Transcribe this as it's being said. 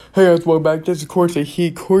Hey guys, welcome back. This is Course of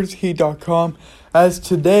Heat, CourseHeat.com. As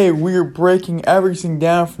today, we are breaking everything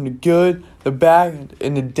down from the good, the bad,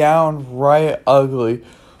 and the downright ugly.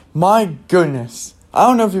 My goodness. I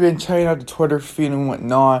don't know if you've been checking out the Twitter feed and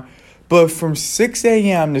whatnot, but from 6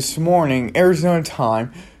 a.m. this morning, Arizona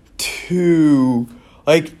time, to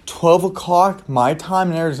 12 o'clock my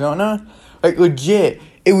time in Arizona, legit,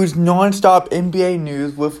 it was non-stop NBA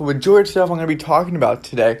news with the majority of stuff I'm going to be talking about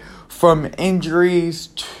today. From injuries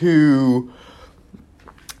to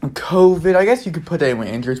COVID. I guess you could put that in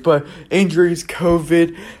injuries, but injuries,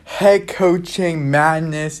 COVID, head coaching,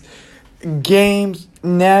 madness, games,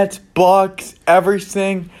 Nets, Bucks,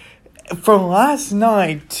 everything. From last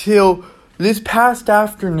night till this past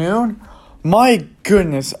afternoon, my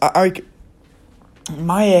goodness,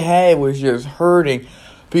 my head was just hurting.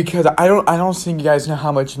 Because I don't think you guys know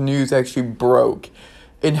how much news actually broke.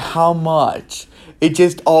 And how much. It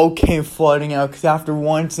just all came flooding out. Because after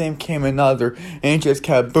one thing came another. And it just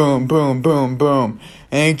kept boom, boom, boom, boom.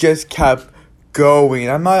 And it just kept going.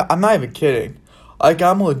 I'm not even kidding.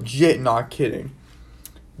 I'm legit not kidding.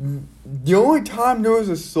 The only time there was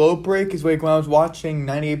a slow break is when I was watching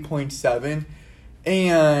 98.7.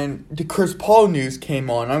 And the Chris Paul news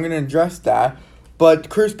came on. I'm going to address that. But the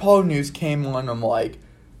Chris Paul news came on. I'm like,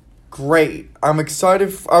 great. I'm excited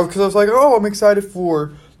because I was like, I'm excited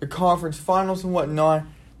for the conference finals and whatnot.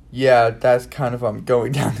 Yeah, that's kind of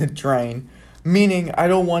going down the drain. Meaning, I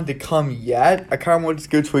don't want to come yet. I kind of want to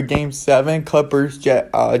go to a Game 7, Clippers,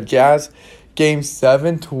 Jazz Game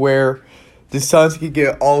 7, to where the Suns can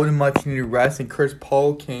get all the much needed rest and Chris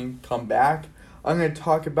Paul can come back. I'm going to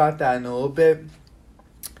talk about that in a little bit.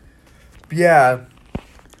 But yeah,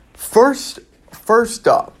 first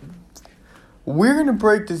up, we're going to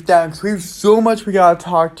break this down because we have so much we got to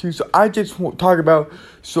talk to. So I just want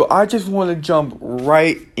to jump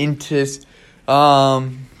right into this.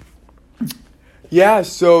 So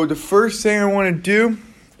the first thing I want to do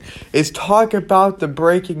is talk about the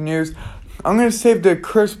breaking news. I'm going to save the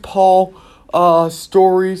Chris Paul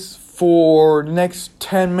stories for the next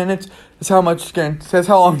 10 minutes. That's how long it's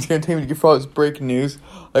going to take me to get through all this breaking news.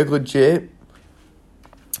 Legit.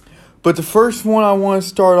 But the first one I want to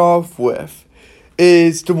start off with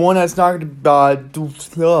is the one that's not going to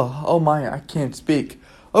I can't speak.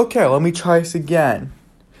 Okay, let me try this again.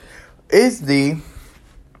 Is the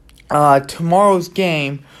tomorrow's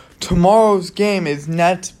game is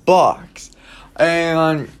Nets Bucks.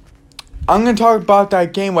 And I'm going to talk about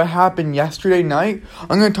that game, what happened yesterday night.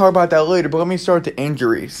 I'm going to talk about that later, but let me start with the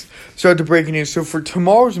injuries. Start the breaking news. So for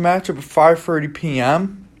tomorrow's matchup at 5:30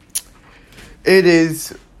 p.m.,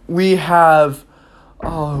 we have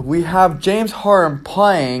James Harden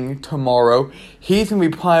playing tomorrow. He's going to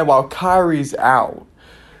be playing while Kyrie's out.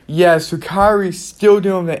 Yeah, so Kyrie's still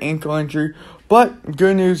dealing with the ankle injury. But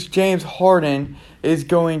good news, James Harden is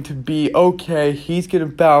going to be okay. He's going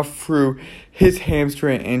to battle through his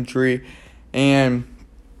hamstring injury. And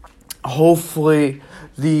hopefully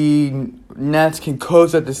the Nets can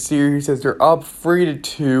close out the series as they're up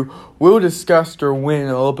 3-2. We'll discuss their win a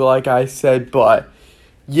little bit like I said. But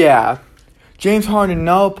yeah, James Harden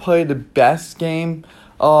now played the best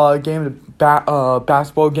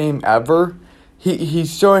basketball game ever. He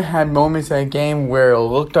sure had moments in a game where it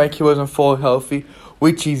looked like he wasn't fully healthy,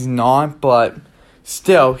 which he's not, but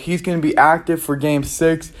still, he's going to be active for Game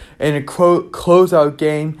 6 in a closeout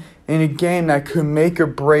game, in a game that could make or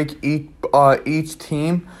break each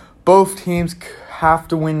team. Both teams have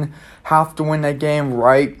to win that game,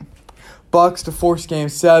 right? Bucks to force Game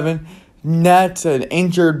 7. Nets, an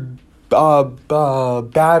injured,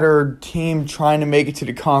 battered team trying to make it to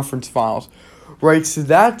the conference finals. Right, so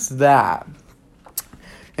that's that.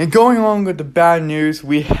 And going along with the bad news,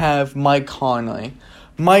 we have Mike Conley.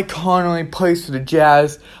 Mike Conley plays for the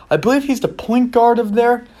Jazz. I believe he's the point guard of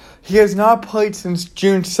there. He has not played since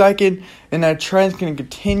June 2nd, and that trend's going to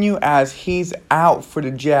continue as he's out for the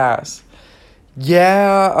Jazz.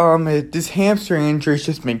 Yeah, this hamstring injury's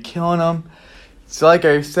just been killing him. So like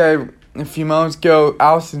I said a few moments ago,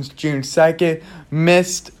 out since June 2nd,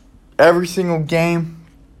 missed every single game,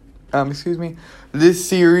 this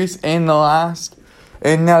series and the last.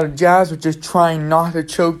 And now the Jazz are just trying not to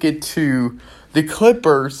choke it to the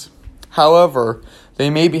Clippers. However, they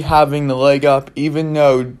may be having the leg up even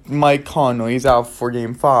though Mike Conley is out for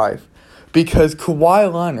Game 5. Because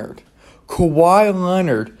Kawhi Leonard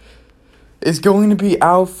is going to be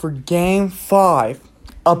out for Game 5.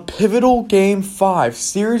 A pivotal Game 5,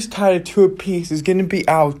 series tied at 2 apiece, is going to be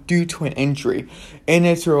out due to an injury. And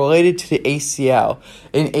it's related to the ACL.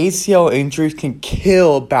 And ACL injuries can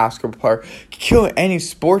kill a basketball player, can kill any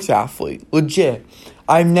sports athlete. Legit.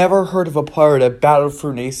 I've never heard of a player that battled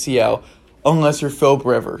for an ACL unless you're Philip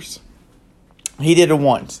Rivers. He did it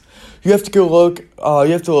once. You have to go look.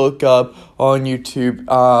 You have to look up on YouTube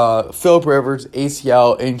Philip Rivers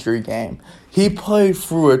ACL injury game. He played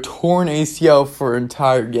through a torn ACL for an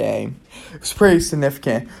entire game. It was pretty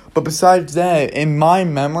significant. But besides that, in my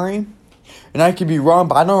memory, and I could be wrong,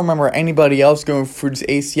 but I don't remember anybody else going through this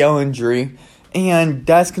ACL injury. And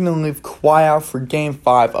that's going to leave Kawhi out for Game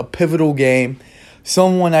 5, a pivotal game.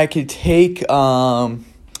 Someone I could take the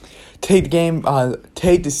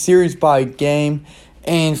series by game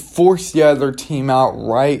and force the other team out,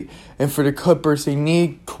 right? And for the Clippers, they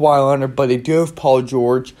need Kawhi Leonard, but they do have Paul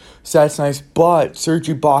George, so that's nice. But Serge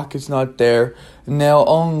Ibaka's not there, and they'll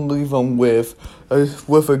only leave them with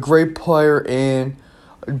a great player in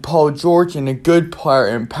Paul George and a good player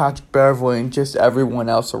in Patrick Beverley and just everyone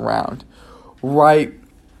else around, right?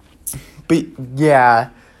 But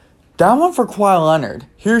yeah, that one for Kawhi Leonard.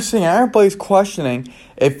 Here's the thing: everybody's questioning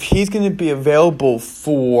if he's going to be available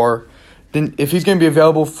for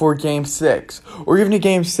Game 6 or even a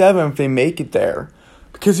Game 7 if they make it there.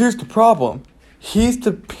 Because here's the problem: he's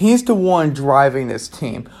the one driving this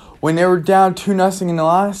team. When they were down 2-0 in the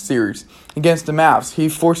last series against the Mavs, he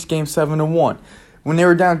forced Game 7 to 1. When they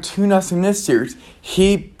were down 2-0 in this series,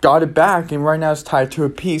 he got it back, and right now it's tied to a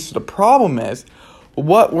piece. So the problem is,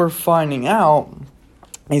 what we're finding out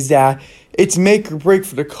is that it's make or break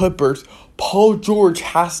for the Clippers. Paul George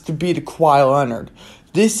has to be the Kawhi Leonard.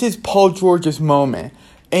 This is Paul George's moment,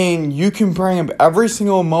 and you can bring up every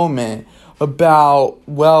single moment about,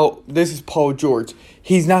 well, this is Paul George.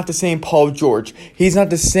 He's not the same Paul George. He's not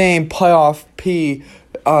the same playoff P.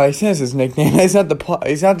 I think that's his nickname. He's not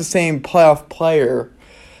the same playoff player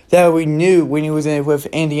that we knew when he was with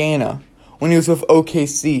Indiana, when he was with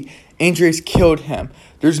OKC. Injuries killed him.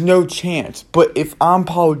 There's no chance. But if I'm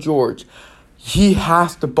Paul George, he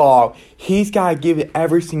has to ball. He's got to give it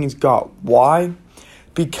everything he's got. Why?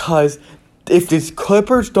 Because if the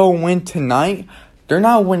Clippers don't win tonight, they're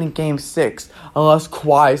not winning Game 6 unless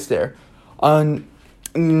Kawhi's there.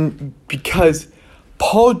 Because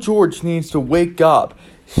Paul George needs to wake up.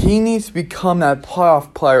 He needs to become that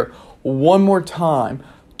playoff player one more time,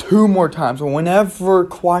 two more times. And whenever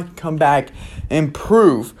Kawhi can come back and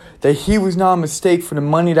prove that he was not a mistake for the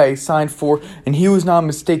money that he signed for, and he was not a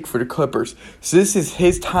mistake for the Clippers. So this is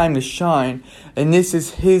his time to shine, and this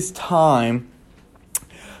is his time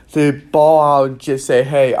to ball out and just say,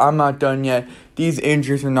 hey, I'm not done yet. These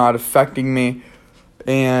injuries are not affecting me.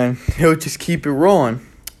 And he'll just keep it rolling.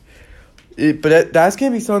 But that's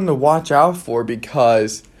going to be something to watch out for,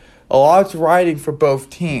 because a lot's riding for both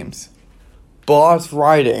teams. But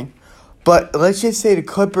let's just say the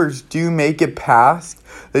Clippers do make it past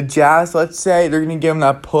the Jazz. Let's say they're going to give them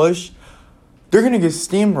that push. They're going to get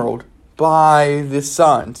steamrolled by the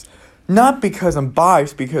Suns. Not because I'm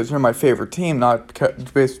biased, because they're my favorite team.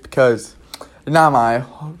 Because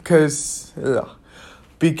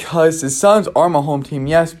the Suns are my home team,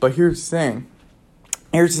 yes. But here's the thing.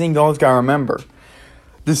 Here's the thing you always got to remember.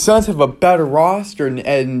 The Suns have a better roster in the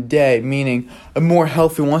end of the day, meaning a more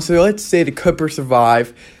healthy one. So let's say the Clippers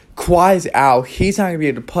survive. Kawhi's out. He's not going to be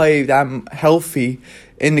able to play that healthy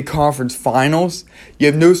in the conference finals. You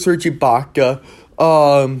have no Serge Ibaka.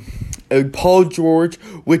 Paul George,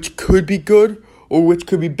 which could be good or which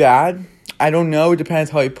could be bad. I don't know. It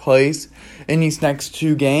depends how he plays in these next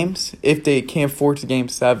two games. If they can't force a Game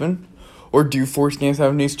 7 or do force Game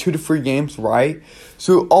 7, these 2 to 3 games, right?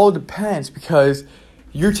 So it all depends, because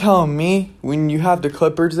you're telling me when you have the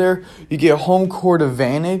Clippers there, you get home court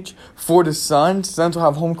advantage for the Suns. Suns will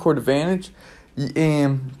have home court advantage.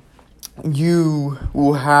 And you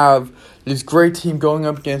will have this great team going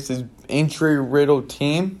up against this injury-riddled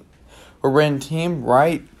team,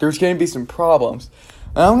 right? There's going to be some problems.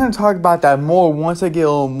 And I'm going to talk about that more once I get a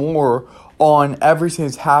little more on everything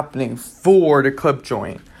that's happening for the Clip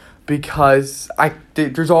joint. Because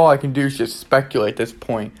there's all I can do is just speculate at this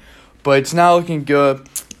point. But it's not looking good.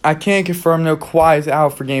 I can't confirm no Kawhi is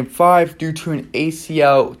out for Game 5 due to an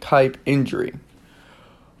ACL-type injury.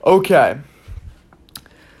 Okay.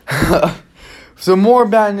 So more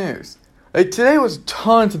bad news. Today was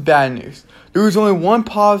tons of bad news. There was only one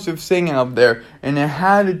positive thing out there, and it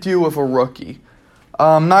had to do with a rookie.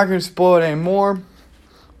 I'm not going to spoil it anymore,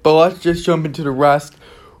 but let's just jump into the rest.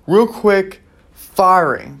 Real quick,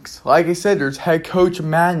 firings. Like I said, there's head coach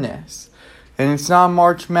madness. And it's not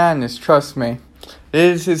March Madness, trust me.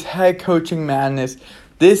 This is head coaching madness.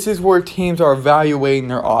 This is where teams are evaluating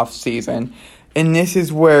their offseason. And this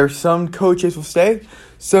is where some coaches will stay.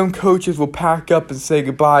 Some coaches will pack up and say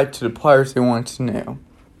goodbye to the players they want to know.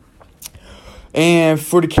 And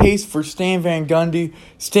for the case for Stan Van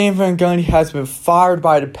Gundy has been fired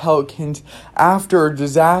by the Pelicans after a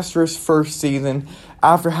disastrous first season,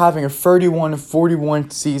 after having a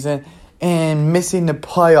 31-41 season and missing the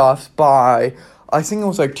playoffs by, I think it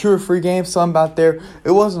was like 2 or 3 games, something about there.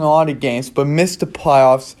 It wasn't a lot of games, but missed the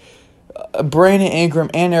playoffs. Brandon Ingram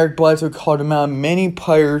and Eric Bledsoe called him out. Many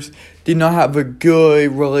players did not have a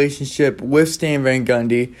good relationship with Stan Van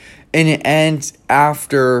Gundy, and it ends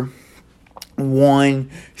after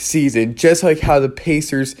one season, just like how the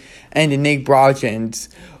Pacers ended Nate Brogdon's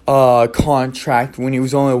contract when he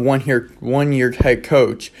was only a one year head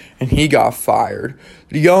coach and he got fired.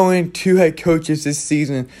 The only 2 head coaches this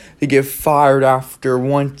season to get fired after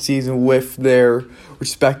one season with their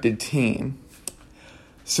respected team.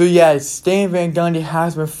 So yeah, Stan Van Gundy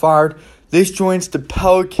has been fired. This joins the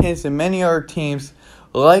Pelicans and many other teams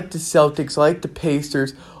like the Celtics, like the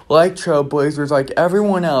Pacers, like Trailblazers, like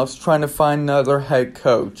everyone else trying to find another head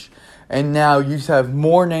coach. And now you just have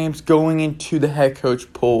more names going into the head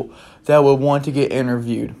coach pool that will want to get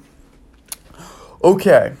interviewed.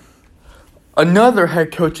 Okay, another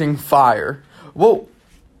head coaching fire. Well,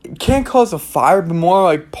 can't call it a fire, but more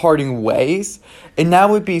like parting ways. And that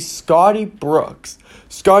would be Scotty Brooks.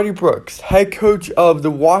 Scotty Brooks, head coach of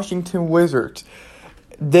the Washington Wizards.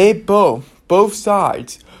 They both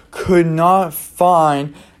sides, could not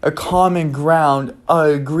find a common ground, an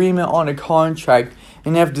agreement on a contract,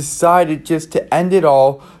 and have decided just to end it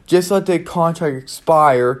all, just let the contract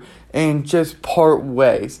expire, and just part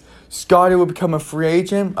ways. Scotty will become a free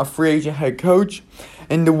agent head coach,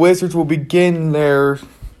 and the Wizards will begin their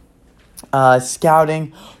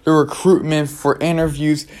scouting, the recruitment for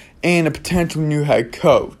interviews, and a potential new head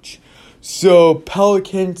coach. So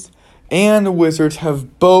Pelicans and the Wizards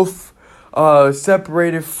have both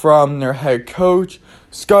separated from their head coach.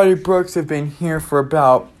 Scotty Brooks have been here for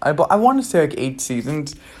about, I want to say like 8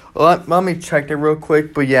 seasons. Let me check that real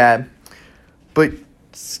quick. But yeah,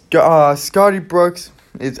 Scotty Brooks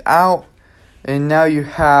is out, and now you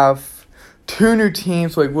have 2 new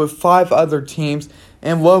teams, like with 5 other teams,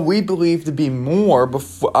 and what we believe to be more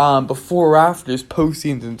before or after this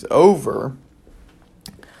postseason's over.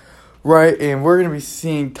 Right, and we're gonna be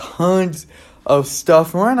seeing tons of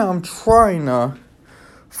stuff. And right now, I'm trying to.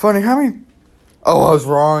 Funny, how many? Oh, I was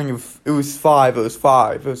wrong. It was 5. It was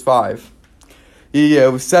 5. Yeah,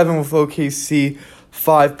 it was 7 with OKC,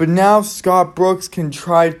 5. But now Scott Brooks can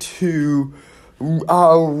try to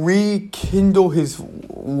rekindle his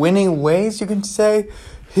winning ways, you can say.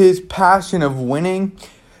 His passion of winning.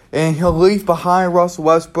 And he'll leave behind Russell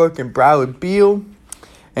Westbrook and Bradley Beal.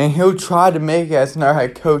 And he'll try to make it as another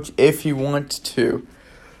head coach if he wants to.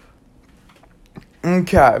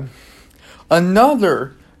 Okay.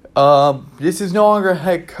 Another, this is no longer a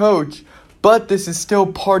head coach, but this is still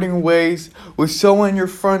parting ways with someone in your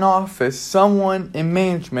front office, someone in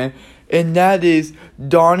management, and that is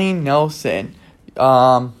Donnie Nelson.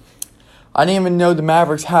 I didn't even know the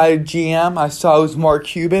Mavericks had a GM. I saw it was Mark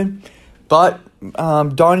Cuban, but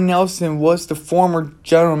Donnie Nelson was the former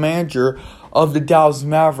general manager of the Dallas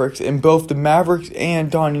Mavericks, and both the Mavericks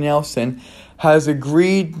and Donnie Nelson has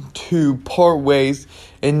agreed to part ways,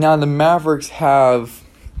 and now the Mavericks have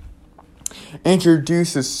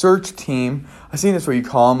introduced a search team. I think that's what you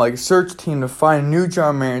call them, like a search team to find a new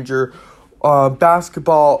general manager, president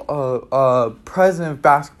of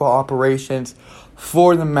basketball operations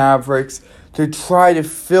for the Mavericks to try to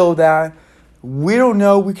fill that. We don't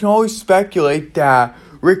know. We can always speculate that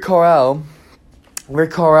Rick Carlisle,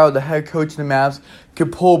 the head coach of the Mavs, could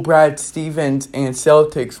pull Brad Stevens and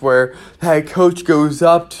Celtics, where the head coach goes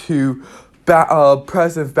up to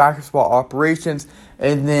president of basketball operations,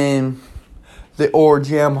 and then or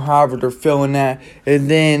GM, however they're filling that, and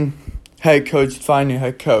then head coach find a new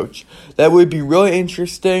head coach. That would be really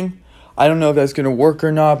interesting. I don't know if that's going to work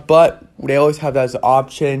or not, but they always have that as an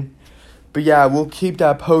option. But yeah, we'll keep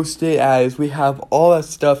that posted as we have all that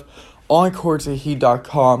stuff on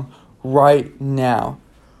courtsoftheat.com right now.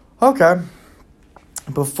 Okay.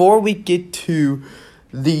 Before we get to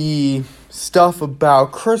the stuff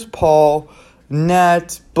about Chris Paul,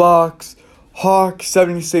 Nets, Bucks, Hawks,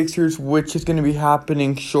 76ers, which is going to be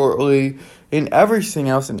happening shortly, and everything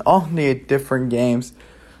else, and all the different games,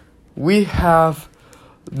 we have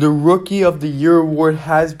the Rookie of the Year award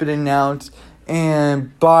has been announced,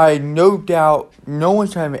 and by no doubt, no one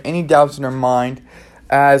should have any doubts in their mind,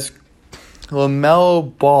 as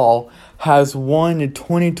LaMelo Ball has won the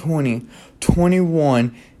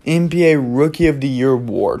 2020-21 NBA Rookie of the Year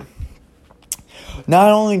award.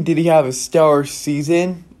 Not only did he have a stellar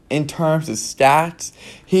season in terms of stats,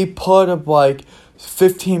 he put up like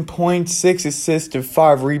 15 points, 6 assists, and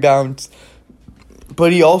 5 rebounds.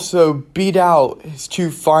 but he also beat out his two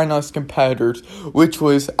finalist competitors, which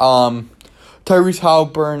was Tyrese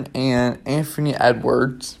Halliburton and Anthony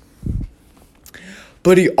Edwards.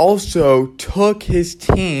 But he also took his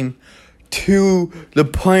team to the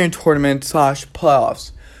play-in tournament /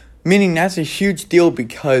 playoffs, meaning that's a huge deal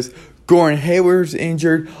because Gordon Hayward was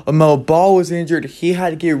injured, LaMelo Ball was injured, he had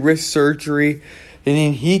to get wrist surgery, and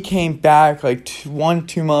then he came back like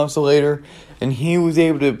 1-2 months later, and he was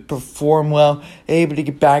able to perform well, able to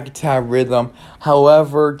get back into that rhythm.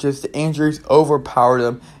 However, just the injuries overpowered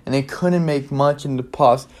them, and they couldn't make much in the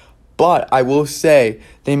playoffs. But I will say,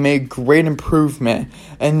 they made great improvement,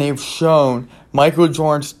 and they've shown Michael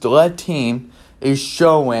Jordan's led team is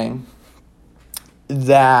showing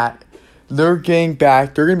that they're getting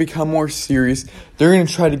back, they're going to become more serious, they're going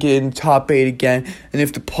to try to get in the top 8 again, and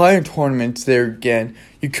if the play-in tournament's there again,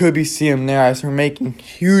 you could be seeing them there as they're making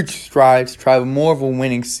huge strides to try to have more of a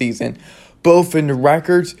winning season, both in the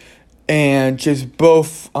records and just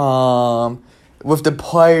both with the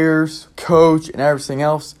players, coach, and everything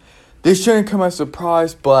else. This shouldn't come as a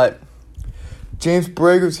surprise, but James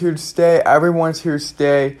Borrego's here to stay, everyone's here to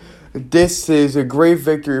stay. This is a great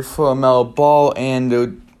victory for LaMelo Ball,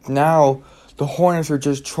 and now the Hornets are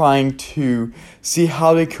just trying to see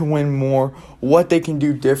how they can win more, what they can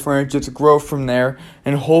do different, just grow from there,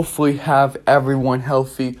 and hopefully have everyone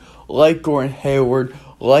healthy, like Gordon Hayward,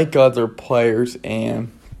 like other players,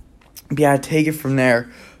 and take it from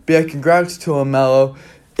there. But congrats to LaMelo.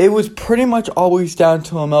 It was pretty much always down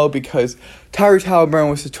to LaMelo because Tyrese Halliburton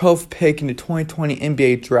was the 12th pick in the 2020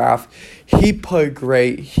 NBA draft. He played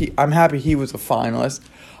great. I'm happy he was a finalist.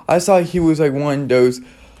 I thought he was like one of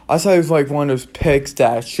those picks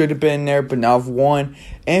that should have been there, but now have won.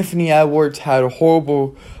 Anthony Edwards had a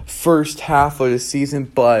horrible first half of the season,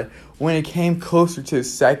 but when it came closer to the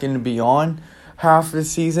second and beyond half of the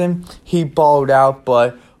season, he balled out,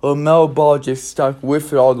 but LaMelo Ball just stuck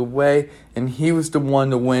with it all the way, and he was the one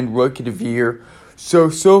to win Rookie of the Year. So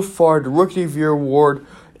far, the Rookie of the Year award,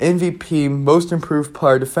 MVP, Most Improved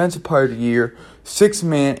Player, Defensive Player of the Year, Sixth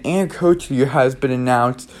Man, and Coach of the Year has been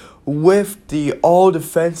announced, with the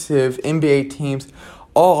all-defensive NBA teams,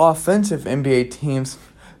 all-offensive NBA teams.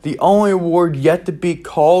 The only award yet to be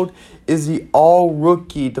called is the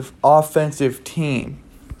all-rookie offensive team.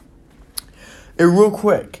 And real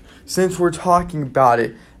quick, since we're talking about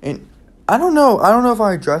it, and I don't know if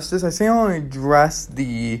I addressed this. I think I want to address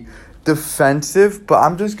the defensive, but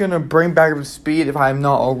I'm just going to bring back up to speed, if I'm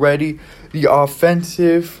not already, the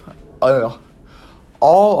offensive,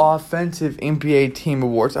 all-offensive NBA team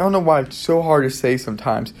awards. I don't know why it's so hard to say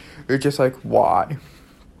sometimes. You're just like, why?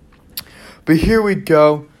 But here we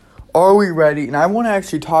go. Are we ready? And I want to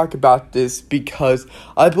actually talk about this because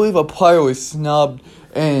I believe a player was snubbed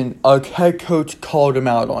and a head coach called him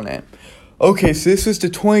out on it. Okay, so this was the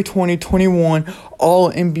 2020-21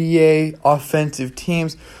 All-NBA offensive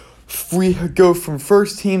teams. We go from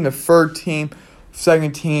first team to third team,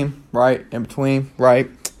 second team, right, in between, right?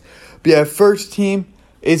 But first team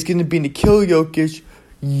is going to be Nikola Jokic,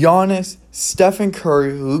 Giannis, Stephen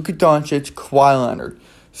Curry, Luka Doncic, Kawhi Leonard.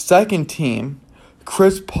 Second team,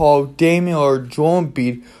 Chris Paul, Damian Lillard, Joel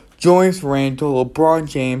Embiid, Julius Randle, LeBron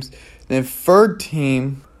James. Then third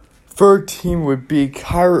team would be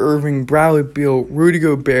Kyrie Irving, Bradley Beal, Rudy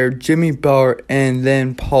Gobert, Jimmy Butler, and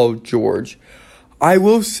then Paul George. I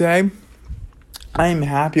will say I am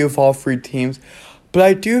happy with all three teams, but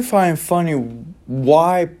I do find funny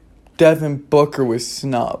why Devin Booker was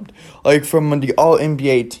snubbed, like from the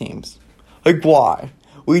All-NBA teams. Like, why?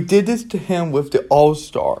 We did this to him with the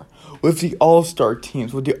All-Star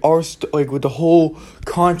teams, with the whole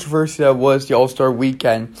controversy that was the All-Star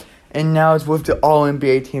weekend. And now it's with the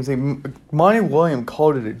All-NBA teams. Like, Monty Williams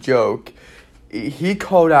called it a joke. He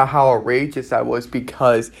called out how outrageous that was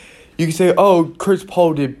because you can say, oh, Chris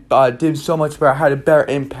Paul did so much better, had a better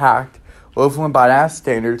impact. Well, if we went by that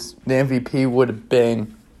standards, the MVP would have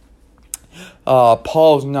been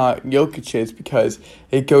Paul's, not Jokic's, because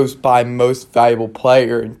it goes by most valuable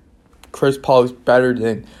player. And Chris Paul is better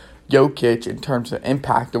than Jokic in terms of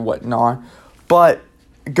impact and whatnot. But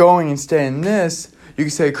going and staying in this, you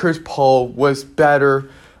can say Chris Paul was better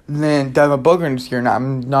than Devin Booker this year. And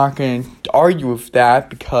I'm not going to argue with that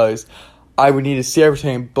because I would need to see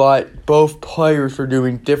everything. But both players are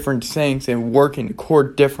doing different things and working the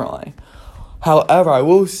court differently. However, I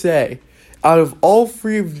will say, out of all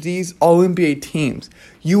three of these All-NBA teams,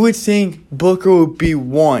 you would think Booker would be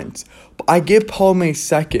once. I get Paul May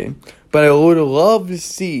second, but I would have loved to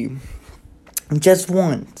see just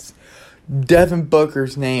once Devin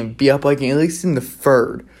Booker's name be up like at least in the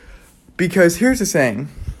third. Because here's the thing.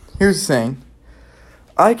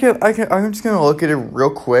 I'm just gonna look at it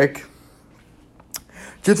real quick.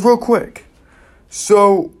 Just real quick.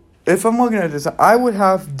 So, if I'm looking at this, I would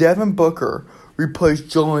have Devin Booker replace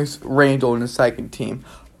Julius Randle in the second team.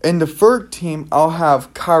 In the third team, I'll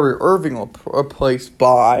have Kyrie Irving replaced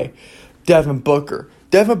by Devin Booker.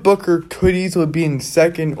 Devin Booker could easily be in the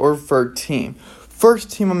second or third team.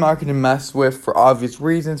 First team, I'm not going to mess with for obvious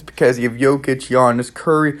reasons because you have Jokic, Giannis,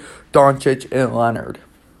 Curry, Doncic, and Leonard.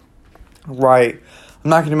 Right. I'm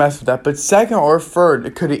not going to mess with that. But second or third,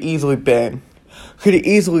 it could have easily been.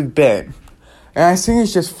 And I think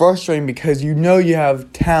it's just frustrating because you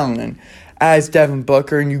have talent as Devin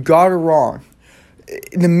Booker and you got it wrong.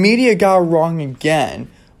 The media got it wrong again.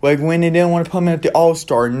 Like when they didn't want to put him at the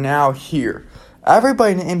All-Star, now here.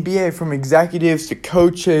 Everybody in the NBA, from executives to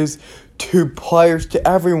coaches to players to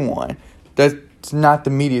everyone that's not the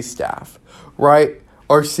media staff, right,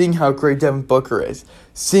 are seeing how great Devin Booker is.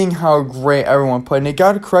 Seeing how great everyone played. And they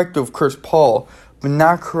got it correct with Chris Paul, but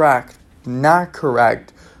not correct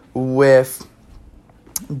with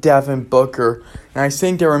Devin Booker. And I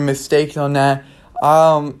think they were mistaken on that.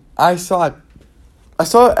 I saw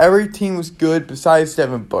every team was good besides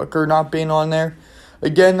Devin Booker not being on there.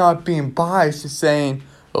 Again, not being biased, just saying,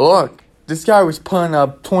 look, this guy was putting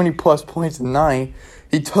up 20-plus points a night.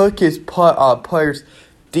 He took his players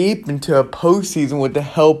deep into a postseason with the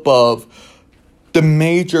help of the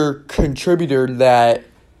major contributor that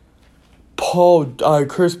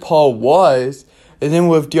Chris Paul was, and then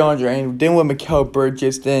with DeAndre, and then with Mikal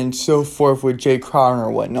Bridges, then so forth with Jay Crowder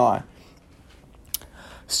and whatnot.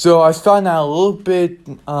 So I found that a little bit,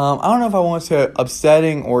 I don't know if I want to say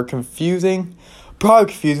upsetting or confusing.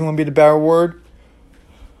 Probably confusing would be the better word.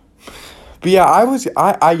 But yeah,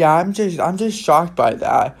 I'm just shocked by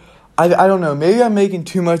that. I don't know, maybe I'm making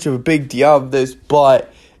too much of a big deal of this,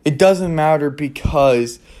 but it doesn't matter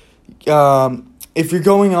because if you're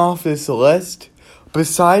going off this list,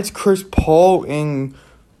 besides Chris Paul and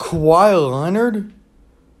Kawhi Leonard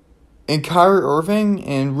and Kyrie Irving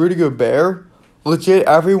and Rudy Gobert, legit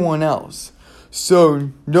everyone else. So,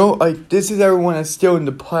 this is everyone that's still in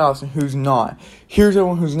the playoffs and who's not. Here's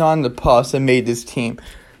everyone who's not in the playoffs that made this team.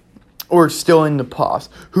 Or still in the playoffs.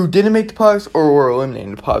 Who didn't make the playoffs or were eliminated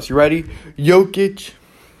in the playoffs. You ready? Jokic,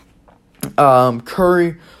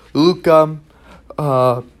 Curry, Luka,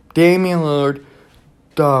 Damian Lillard,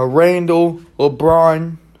 Randall,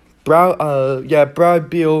 LeBron, Brad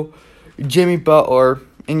Beal, Jimmy Butler,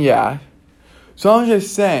 and yeah. So I'm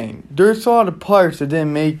just saying, there's a lot of players that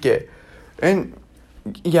didn't make it. And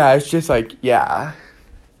yeah, it's just like, yeah.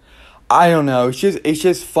 I don't know. It's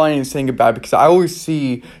just funny to think about because I always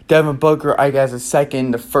see Devin Booker, as a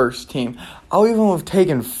second, the first team. I'll even have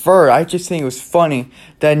taken third. I just think it was funny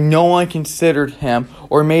that no one considered him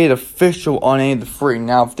or made it official on any of the three.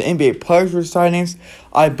 Now, if the NBA players were signings,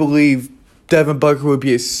 I believe Devin Booker would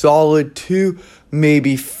be a solid 2,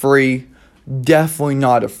 maybe 3. Definitely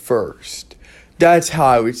not a first. That's how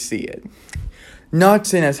I would see it. Not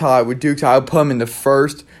saying that's how I would do because I would put him in the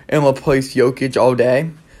first and replace Jokic all day.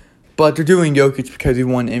 But they're doing Jokic because he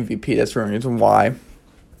won MVP. That's the reason why.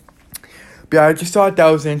 But yeah, I just thought that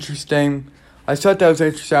was interesting. I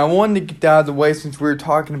wanted to get that out of the way since we were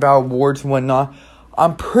talking about awards and whatnot.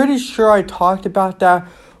 I'm pretty sure I talked about that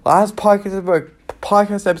last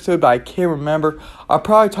podcast episode, but I can't remember. I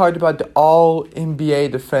probably talked about the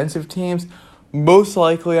all-NBA defensive teams. Most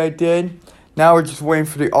likely I did. Now we're just waiting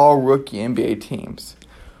for the all-rookie NBA teams.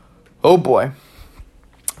 Oh boy.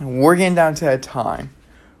 We're getting down to that time.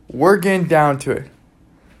 We're getting down to it.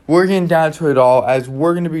 We're getting down to it all as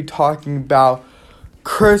we're going to be talking about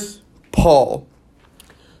Chris Paul.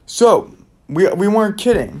 So, we weren't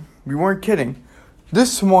kidding.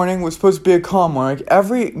 This morning was supposed to be a calm morning. Like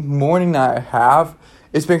every morning that I have,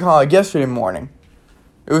 it's been calm. Like yesterday morning.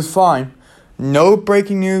 It was fine. No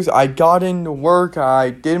breaking news. I got into work. I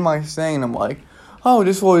did my thing. And I'm like, oh,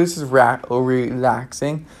 this is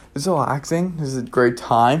relaxing. This is a great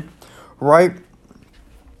time. Right?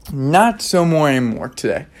 Not so more anymore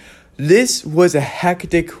today. This was a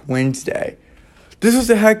hectic Wednesday.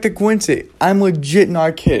 I'm legit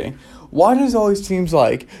not kidding. Why does it always seem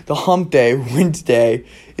like the hump day, Wednesday,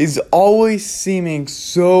 is always seeming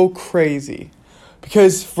so crazy?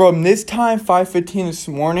 Because from this time, 5:15 this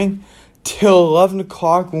morning, till 11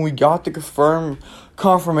 o'clock when we got the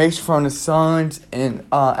confirmation from the Suns and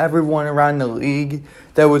everyone around the league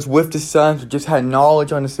that was with the Suns or just had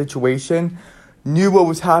knowledge on the situation, knew what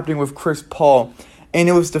was happening with Chris Paul. And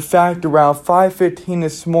it was the fact around 5:15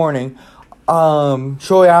 this morning,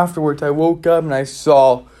 shortly afterwards, I woke up and I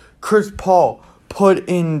saw Chris Paul put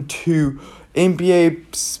into NBA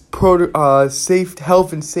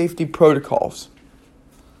health and safety protocols.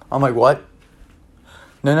 I'm like, what?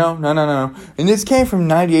 No. And this came from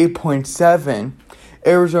 98.7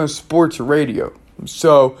 Arizona Sports Radio.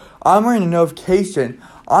 So I'm reading a notification.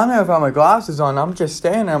 I don't know if I have my glasses on. I'm just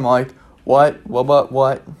standing there. I'm like, what?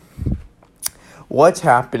 What's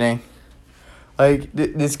happening? Like,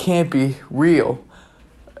 this can't be real.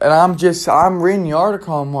 And I'm reading the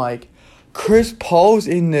article. I'm like, Chris Paul's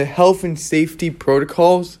in the health and safety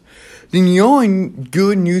protocols. Then the only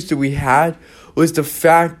good news that we had was the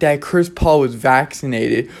fact that Chris Paul was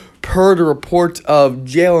vaccinated, per the reports of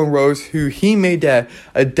Jalen Rose, who he made a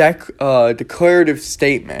declarative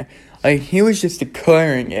statement. Like, he was just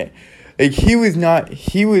declaring it. Like, he was not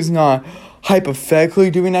hypothetically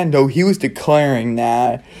doing that. No, he was declaring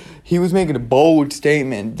that. He was making a bold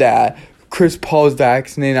statement that Chris Paul is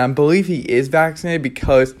vaccinated. I believe he is vaccinated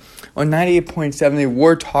because on 98.7 they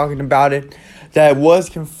were talking about it. That was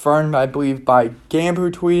confirmed, I believe, by Gamble,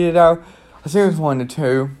 who tweeted out. I think it was one of the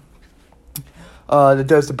two. That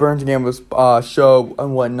does the Burns and Gamble's show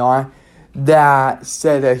and whatnot. That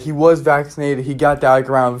said that he was vaccinated. He got that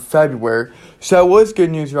around February. So it was good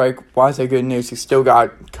news. Like, why is that good news? He still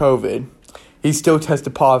got COVID. He still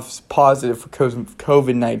tested positive for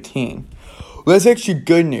COVID-19. Well, that's actually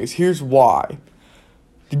good news. Here's why.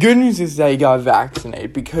 The good news is that he got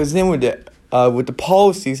vaccinated, because then with the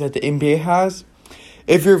policies that the NBA has,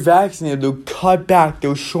 if you're vaccinated,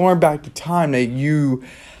 they'll shorten back the time that you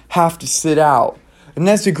have to sit out. And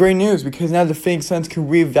that's the great news, because now the Phoenix Suns can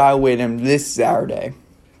reevaluate him this Saturday.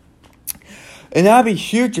 And that'd be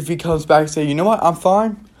huge if he comes back and say, you know what, I'm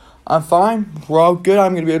fine. We're all good.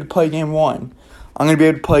 I'm going to be able to play game one. And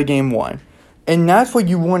that's what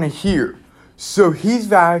you want to hear. So he's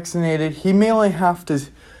vaccinated. He may only have to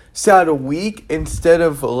sit out a week instead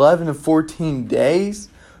of 11 to 14 days.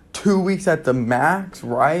 2 weeks at the max,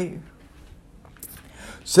 right?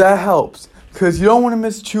 So that helps, because you don't want to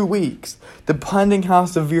miss 2 weeks, depending how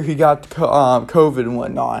severe he got COVID and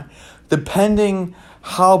whatnot. Depending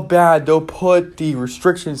how bad they'll put the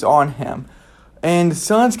restrictions on him. And the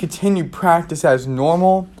Suns continue practice as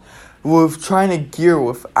normal, with trying to gear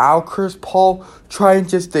without Chris Paul, trying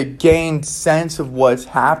just to gain sense of what's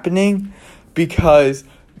happening, because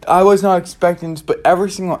I was not expecting this, but every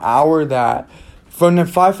single hour that, from the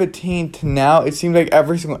 5:15 to now, it seems like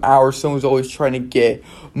every single hour someone's always trying to get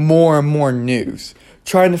more and more news,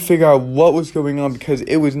 trying to figure out what was going on, because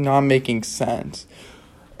it was not making sense.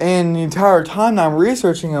 And the entire time I'm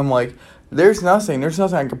researching, I'm like, there's nothing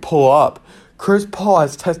I can pull up. Chris Paul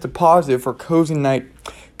has tested positive for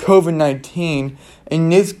COVID-19,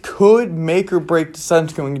 and this could make or break the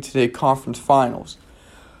Suns going into the conference finals,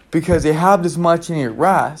 because they have this much in your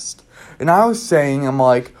rest. And I was saying, I'm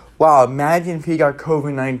like, wow, imagine if he got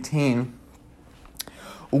COVID-19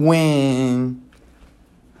 when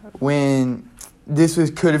this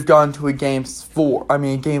could have gone to a game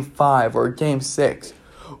 5 or a game 6,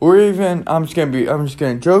 or even I'm just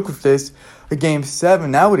gonna joke with this, a game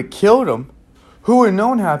 7. That would have killed him. Who would have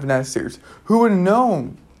known what happened in that series? Who would have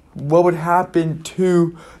known what would happen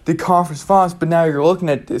to the conference finals? But now you're looking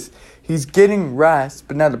at this. He's getting rest,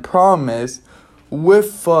 but now the problem is,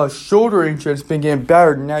 with shoulder injuries been getting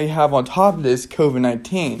better, now you have on top of this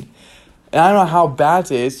COVID-19. And I don't know how bad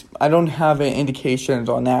it is. I don't have any indications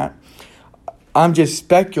on that. I'm just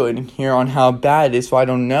speculating here on how bad it is, so I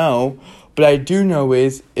don't know. But I do know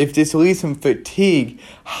is, if this leaves him fatigued,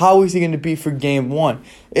 how is he going to be for game 1?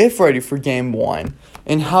 If ready for game 1.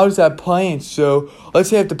 And how does that play in? So, let's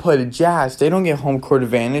say you have to play the Jazz. They don't get home court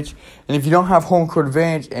advantage. And if you don't have home court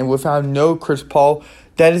advantage and without no Chris Paul,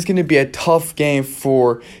 that is going to be a tough game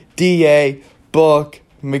for D.A., Book,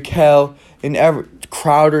 Mikal, and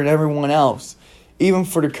Crowder, and everyone else. Even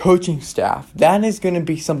for the coaching staff. That is going to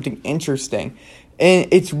be something interesting. And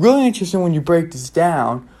it's really interesting when you break this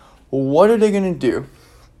down. What are they going to do?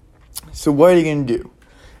 So what are they going to do?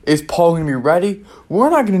 Is Paul going to be ready? We're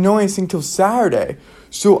not going to know anything until Saturday.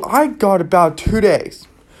 So I got about 2 days.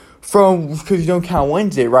 Because you don't count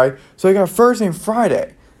Wednesday, right? So I got Thursday and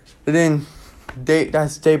Friday. And then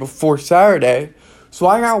that's the day before Saturday. So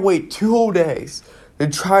I got to wait 2 whole days to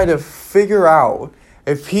try to figure out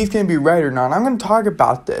if he's going to be ready or not. And I'm going to talk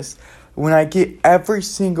about this when I get every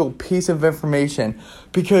single piece of information.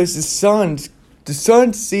 Because the Suns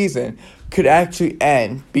season could actually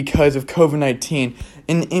end because of COVID-19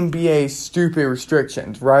 and NBA's stupid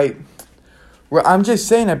restrictions, right? Well, I'm just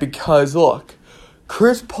saying that because, look,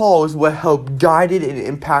 Chris Paul is what helped guided and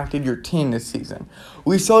impacted your team this season.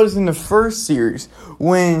 We saw this in the first series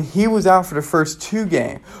when he was out for the first two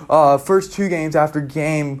games after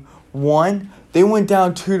game 1. They went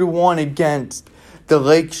down 2-1 against the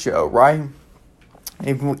Lake Show, right?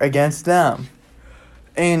 Against them.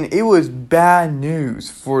 And it was bad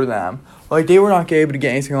news for them. Like, they were not able to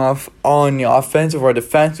get anything off on the offensive or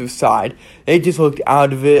defensive side. They just looked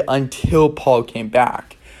out of it until Paul came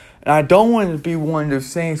back. And I don't want it to be one of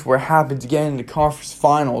those things where it happens again in the conference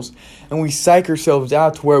finals and we psych ourselves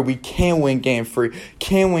out to where we can't win game 3,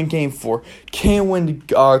 can't win game 4, can't win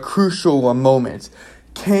the crucial moments,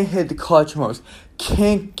 can't hit the clutch moments,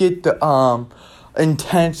 can't get the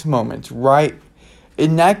intense moments, right?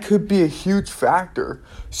 And that could be a huge factor.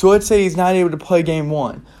 So let's say he's not able to play game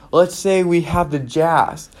 1. Let's say we have the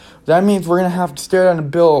Jazz. That means we're going to have to stare down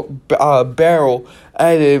the barrel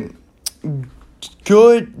at a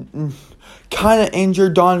good, kind of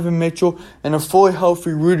injured Donovan Mitchell and a fully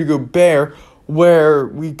healthy Rudy Gobert, where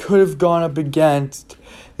we could have gone up against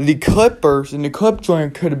the Clippers, and the Clip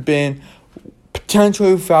joint could have been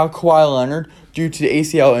potentially without Kawhi Leonard due to the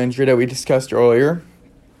ACL injury that we discussed earlier.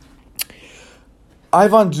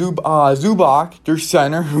 Ivan Zubac, their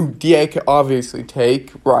center, who DA could obviously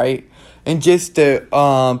take, right? And just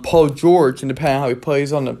Paul George, and depending on how he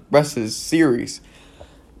plays on the rest of the series.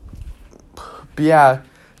 But yeah,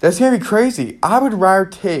 that's going to be crazy. I would rather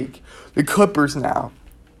take the Clippers now.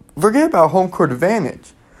 Forget about home court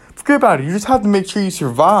advantage. Forget about it. You just have to make sure you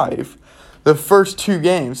survive the first 2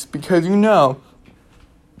 games. Because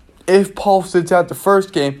if Paul sits out the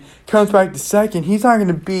first game, comes back the second, he's not going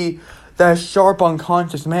to be that sharp,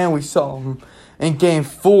 unconscious man we saw him in game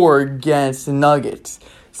 4 against the Nuggets.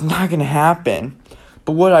 It's not going to happen.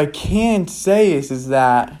 But what I can say is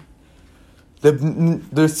that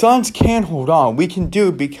the Suns can hold on. We can do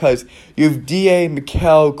it because you have D.A.,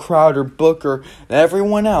 Mikal, Crowder, Booker, and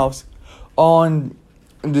everyone else on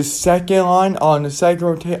the second line, on the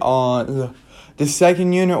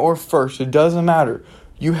second unit or first. It doesn't matter.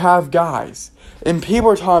 You have guys. And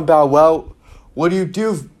people are talking about, well, what do you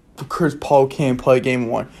do if Chris Paul can't play game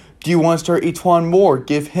 1? Do you want to start E'Twaun Moore?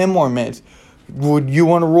 Give him more minutes? Would you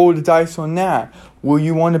want to roll the dice on that? Will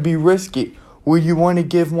you want to be risky? Will you want to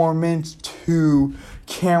give more minutes to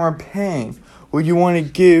Cameron Payne? Will you want to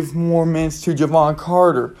give more minutes to Javon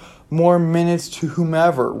Carter? More minutes to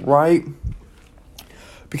whomever, right?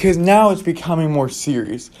 Because now it's becoming more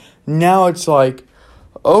serious. Now it's like,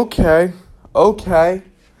 okay.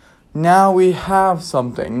 Now we have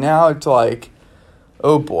something. Now it's like,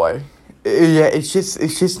 oh boy. Yeah, it's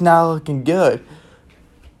just not looking good.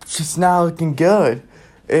 It's just not looking good.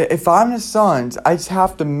 If I'm the Suns, I just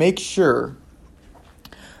have to make sure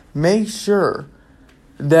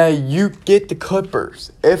that you get the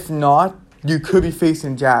Clippers. If not, you could be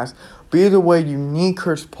facing Jazz. But either way, you need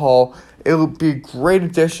Chris Paul. It'll be a great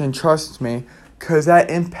addition, trust me, because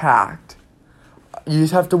that impact. You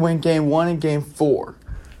just have to win game 1 and game 4.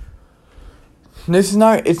 It's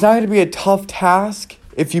not going to be a tough task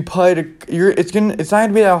if you play it's not going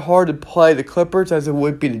to be that hard to play the Clippers as it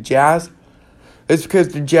would be the Jazz. It's because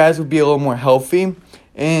the Jazz would be a little more healthy,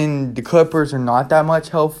 and the Clippers are not that much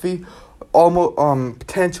healthy, almost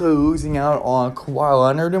potentially losing out on Kawhi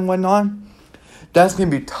Leonard and whatnot. That's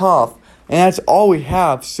going to be tough, and that's all we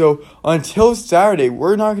have. So until Saturday,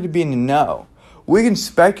 we're not going to be in the know. We can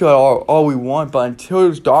speculate all we want, but until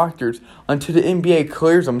those doctors, until the NBA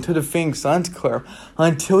clears them, until the Phoenix Suns clear,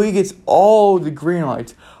 until he gets all the green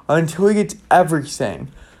lights, until he gets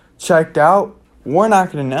everything checked out, we're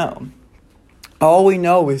not going to know. All we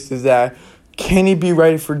know is that, can he be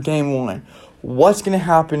ready for game 1? What's going to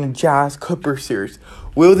happen in Jazz Clipper series?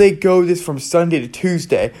 Will they go this from Sunday to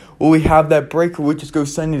Tuesday? Will we have that break where we just go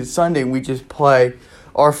Sunday to Sunday and we just play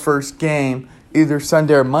our first game either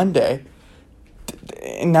Sunday or Monday?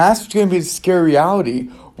 And that's going to be the scary reality.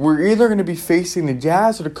 We're either going to be facing the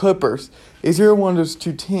Jazz or the Clippers. Is there one of those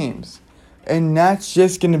 2 teams? And that's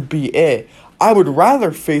just going to be it. I would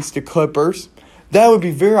rather face the Clippers. That would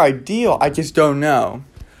be very ideal. I just don't know.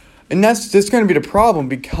 And that's going to be the problem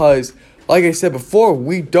because, like I said before,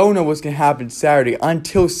 we don't know what's going to happen Saturday.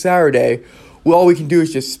 Until Saturday, all we can do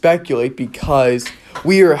is just speculate because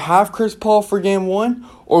we either have Chris Paul for game 1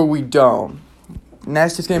 or we don't. And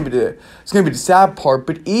that's just going to be the sad part.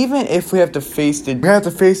 But even if we have to face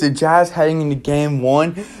the Jazz heading into game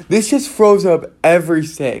 1, this just throws up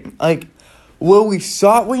everything. Like, what we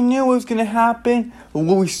thought we knew was going to happen,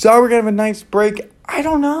 what we thought we were going to have a nice break, I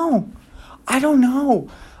don't know.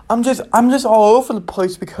 I'm just all over the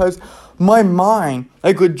place because my mind,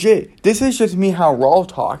 like legit, this is just me how Raw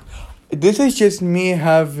talk. This is just me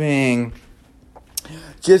having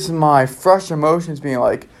just my fresh emotions being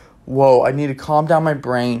like, whoa, I need to calm down my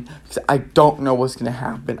brain because I don't know what's going to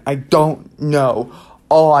happen. I don't know.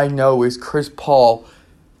 All I know is Chris Paul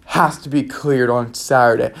has to be cleared on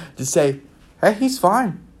Saturday to say, hey, he's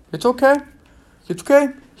fine. It's okay.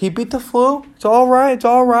 He beat the flu. It's all right. It's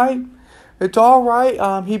all right. It's all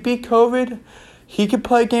right. He beat COVID. He could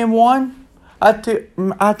play game 1 at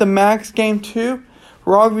the max game 2.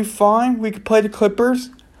 We're all gonna be fine. We could play the Clippers.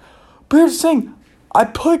 But here's the thing. I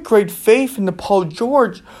put great faith in the Paul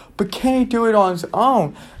George, but can he do it on his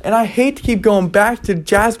own? And I hate to keep going back to the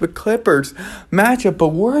Jazz with Clippers matchup, but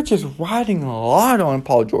we're just riding a lot on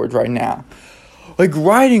Paul George right now. Like,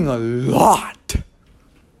 riding a lot.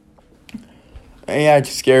 And yeah, it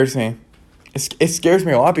just scares me. It scares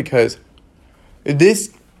me a lot because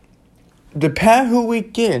depending who we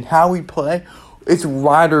get and how we play, it's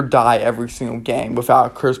ride or die every single game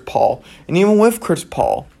without Chris Paul. And even with Chris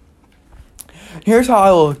Paul, here's how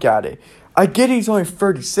I look at it. I get he's only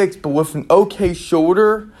 36, but with an okay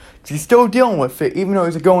shoulder, he's still dealing with it, even though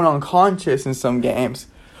he's going unconscious in some games.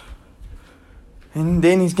 And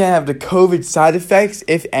then he's going to have the COVID side effects,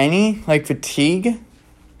 if any, like fatigue,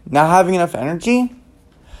 not having enough energy.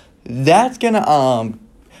 That's going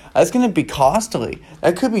to be costly.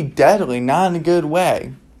 That could be deadly, not in a good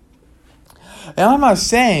way. And I'm not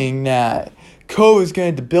saying that COVID is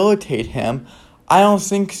going to debilitate him. I don't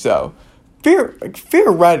think so.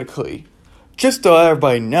 Theoretically, just to let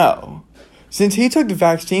everybody know, since he took the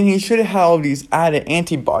vaccine, he should have had all these added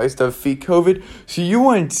antibodies to defeat COVID, so you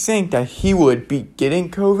wouldn't think that he would be getting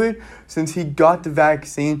COVID since he got the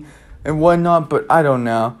vaccine and whatnot, but I don't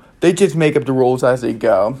know. They just make up the rules as they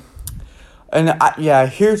go. And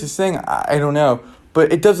here's the thing, I don't know,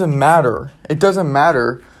 but it doesn't matter. It doesn't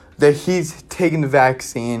matter that he's taken the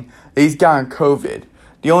vaccine, that he's gotten COVID.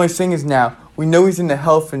 The only thing is now, we know he's in the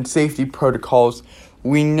health and safety protocols.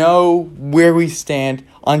 We know where we stand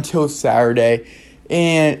until Saturday.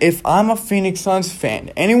 And if I'm a Phoenix Suns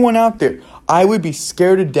fan, anyone out there, I would be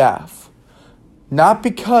scared to death. Not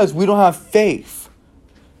because we don't have faith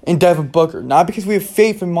in Devin Booker. Not because we have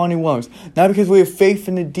faith in Monty Williams. Not because we have faith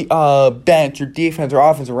in the bench or defense or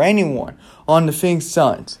offense or anyone on the Phoenix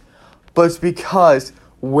Suns. But it's because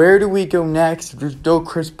where do we go next if there's no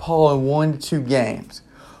Chris Paul in 1 to 2 games?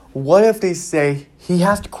 What if they say he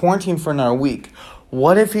has to quarantine for another week?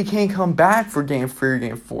 What if he can't come back for game 3 or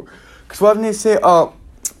game 4? Because what if they say,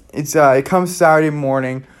 it comes Saturday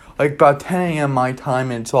morning, like about 10 a.m. my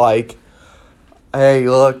time, and it's like, hey,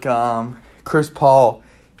 look, Chris Paul,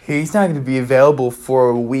 he's not going to be available for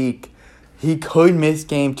a week. He could miss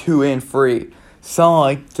game 2 and 3. Something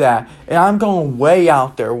like that. And I'm going way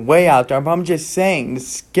out there. But I'm just saying, the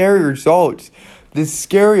scary results, the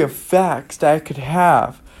scary effects that it could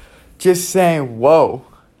have. Just saying, whoa.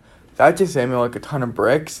 That just hit me like a ton of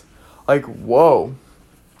bricks. Like, whoa.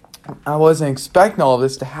 I wasn't expecting all of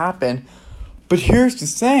this to happen. But here's the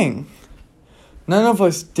thing. None of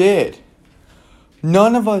us did. And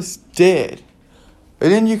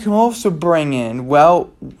then you can also bring in, the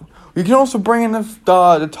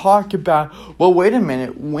talk about, well, wait a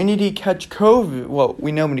minute, when did he catch COVID? Well,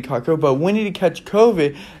 we know when he caught COVID, but when did he catch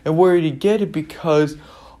COVID and where did he get it? Because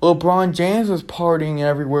LeBron James was partying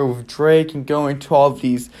everywhere with Drake and going to all of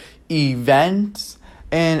these events.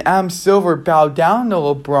 And Adam Silver bowed down to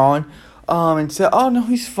LeBron and said, oh, no,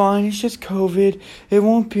 he's fine. It's just COVID. It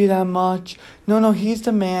won't be that much. No, he's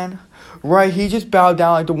the man. Right, he just bowed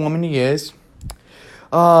down like the woman he is.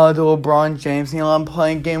 To LeBron James, and he let him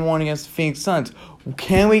play in game 1 against the Phoenix Suns.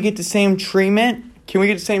 Can we get the same treatment? Can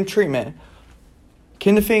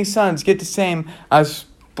the Phoenix Suns get the same as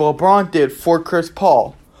LeBron did for Chris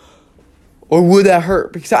Paul? Or would that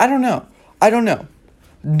hurt? Because I don't know.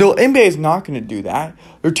 The NBA is not going to do that.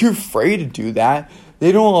 They're too afraid to do that.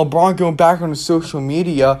 They don't want LeBron going back on social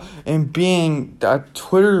media and being that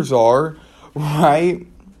Twitter czar, right?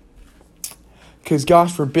 Because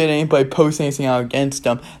gosh forbid anybody posts anything out against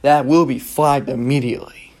them, that will be flagged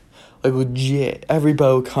immediately. Like legit.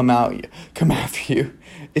 Everybody will come after you.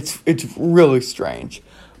 It's really strange.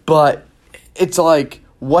 But it's like,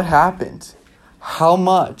 what happens? How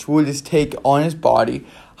much will this take on his body?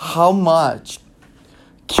 How much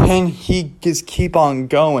can he just keep on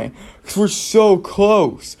going? Because we're so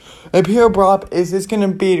close. And Pierre brought up, is this going to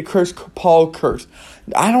be the Chris Paul curse?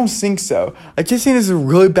 I don't think so. I just think this is a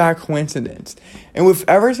really bad coincidence. And with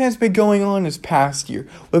everything that's been going on this past year,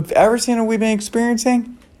 with everything that we've been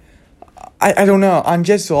experiencing, I don't know. I'm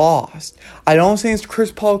just lost. I don't think it's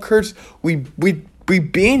Chris Paul curse. We beat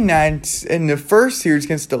that in the first series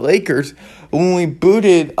against the Lakers when we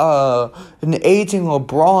booted an aging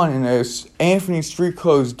LeBron and a Anthony Street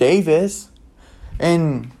Clothes Davis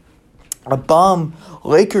and a bum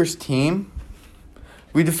Lakers team.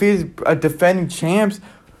 We defeated a defending champs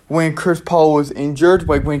when Chris Paul was injured,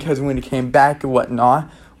 like when he came back and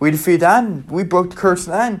whatnot. We defeated them. We broke the curse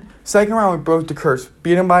then. Second round, we broke the curse.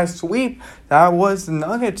 Beat them by a sweep. That was the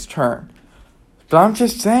Nuggets' turn. But I'm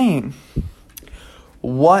just saying,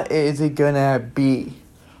 what is it gonna be?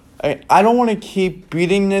 I don't want to keep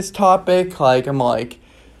beating this topic.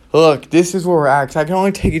 Look, this is where we're at. 'Cause I can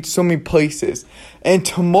only take it so many places. And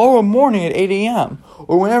tomorrow morning at 8 a.m.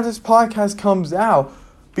 or whenever this podcast comes out,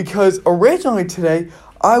 because originally today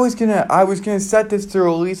I was gonna set this to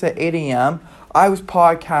release at 8 a.m. I was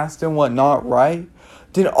podcasting and whatnot, right?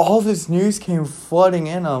 Then all this news came flooding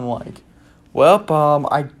in. I'm like, well,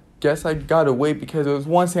 I guess I gotta wait because it was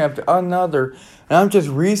one thing after another. And I'm just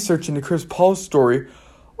researching the Chris Paul story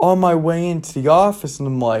on my way into the office, and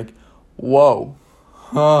I'm like, whoa.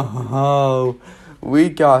 We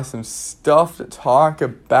got some stuff to talk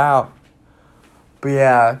about. But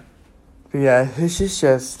yeah, this is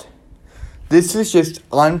just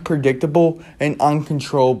unpredictable and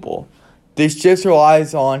uncontrollable. This just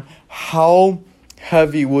relies on how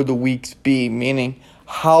heavy would the weeks be, meaning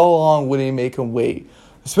how long would they make them wait?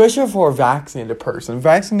 Especially for a vaccinated person. A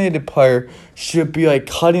vaccinated player should be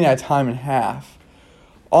cutting that time in half.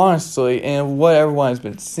 Honestly, and what everyone has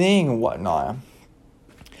been seeing and whatnot.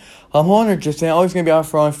 Horner just saying, he's going to be out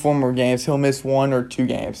for only 4 more games. He'll miss 1 or 2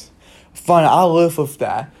 games. Fine, I'll live with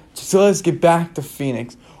that. Just let's get back to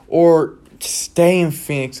Phoenix. Or stay in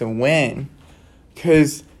Phoenix and win.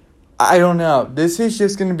 Because, I don't know. This is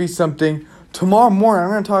just going to be something. Tomorrow morning,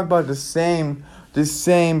 I'm going to talk about the same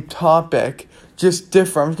topic. Just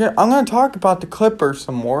different. I'm going to talk about the Clippers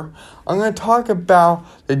some more. I'm going to talk about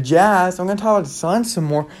the Jazz. I'm going to talk about the Suns some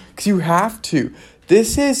more. Because you have to.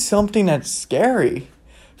 This is something that's scary.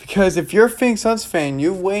 Because if you're a Phoenix Suns fan,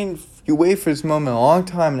 you wait for this moment a long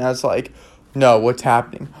time, and that's like, no, what's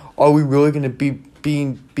happening? Are we really going to be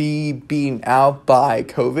beaten out by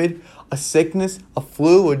COVID? A sickness, a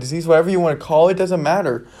flu, a disease, whatever you want to call it, doesn't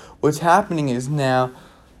matter. What's happening is now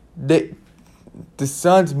the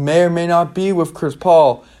Suns may or may not be with Chris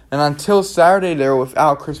Paul, and until Saturday, they're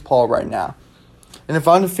without Chris Paul right now. And if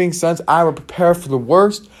I'm the Phoenix Suns, I would prepare for the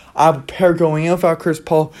worst. I would prepare going in without Chris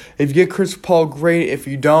Paul. If you get Chris Paul, great. If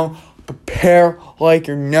you don't, prepare like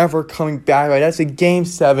you're never coming back. Right? That's a Game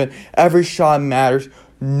 7. Every shot matters.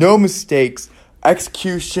 No mistakes.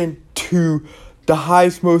 Execution to the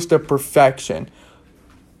highest most of perfection.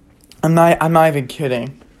 I'm not even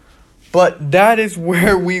kidding. But that is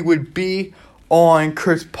where we would be on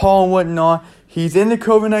Chris Paul and whatnot. He's in the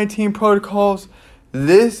COVID-19 protocols.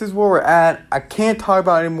 This is where we're at. I can't talk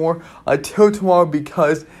about it anymore until tomorrow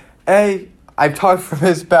because, A, I've talked for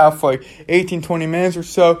this about for 18, 20 minutes or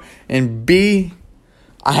so, and B,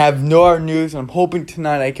 I have no other news. I'm hoping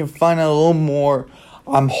tonight I can find out a little more.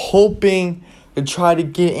 I'm hoping to try to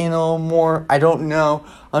get in a little more. I don't know.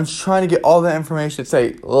 I'm just trying to get all that information to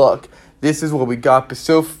say, look, this is what we got. But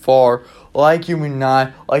so far, like you and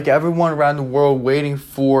I, like everyone around the world waiting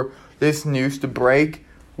for this news to break,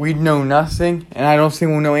 we know nothing, and I don't think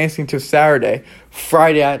we'll know anything until Saturday,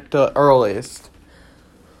 Friday at the earliest.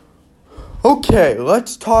 Okay,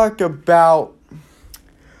 let's talk about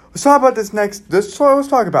this next. Let's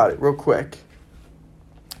talk about it real quick.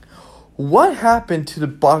 What happened to the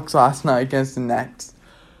Bucks last night against the Nets?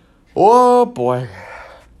 Oh boy,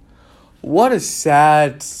 what a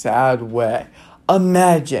sad way.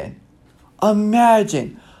 Imagine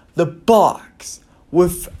the Bucks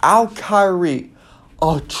without Kyrie.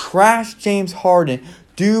 A trash James Harden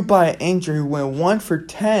due by an injury who went 1 for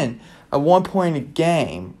 10 at one point in the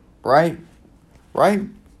game. Right?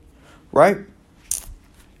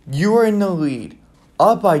 You were in the lead,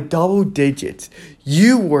 up by double digits.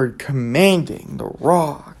 You were commanding the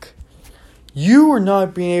rock. You were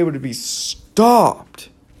not being able to be stopped.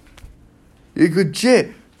 You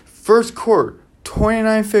legit, first quarter,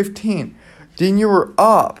 29-15. Then you were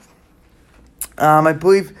up. I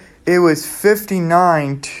believe it was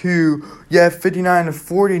 59 to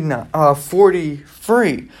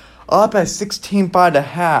 43, up at 16 by the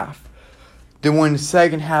half. Then when the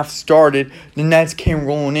second half started, the Nets came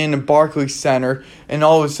rolling in the Barclays Center, and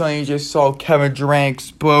all of a sudden you just saw Kevin Durant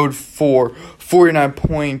explode for 49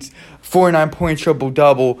 points, 49-point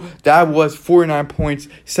triple-double. That was 49 points,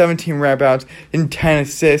 17 rebounds, and 10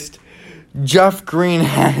 assists. Jeff Green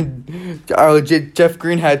had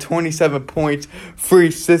 27 points, 3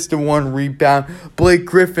 assists and 1 rebound. Blake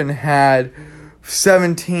Griffin had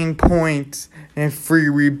 17 points and 3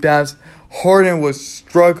 rebounds. Harden was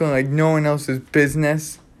struggling like no one else's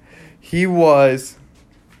business. He was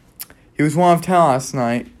 1 of 10 last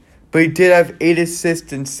night, but he did have 8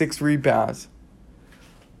 assists and 6 rebounds.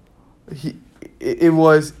 It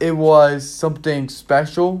was something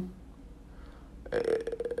special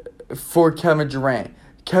for Kevin Durant.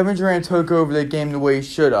 Kevin Durant took over the game the way he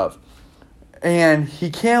should have. And he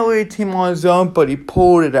can't lead a team on his own, but he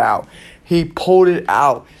pulled it out. He pulled it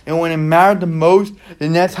out. And when it mattered the most, the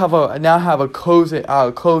Nets now have a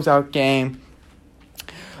closeout game.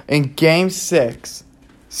 In Game 6,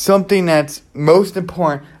 something that's most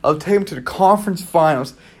important, I'll take them to the conference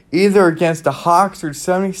finals, either against the Hawks or the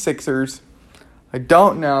 76ers. I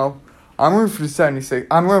don't know. I'm rooting for the 76ers.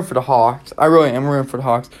 I'm rooting for the Hawks. I really am rooting for the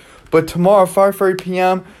Hawks. But tomorrow, 5:30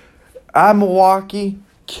 p.m., at Milwaukee,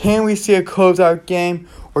 can we see a closeout game,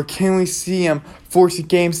 or can we see him force a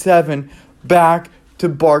Game 7 back to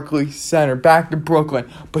Barclays Center, back to Brooklyn?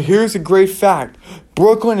 But here's a great fact.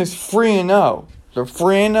 Brooklyn is 3-0. They're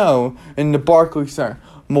 3-0 in the Barclays Center.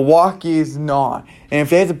 Milwaukee is not. And if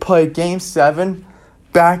they have to play Game 7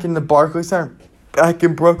 back in the Barclays Center, back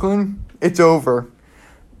in Brooklyn, it's over.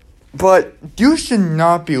 But you should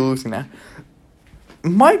not be losing that.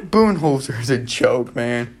 Mike Budenholzer is a joke,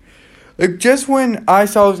 man. Like, just when I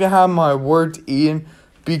thought I was going to have my words eaten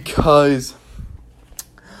because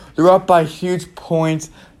they're up by huge points,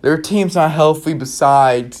 their team's not healthy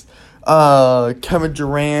besides Kevin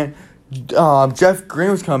Durant. Jeff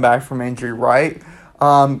Green was coming back from injury, right?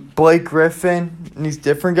 Blake Griffin and these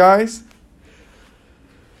different guys.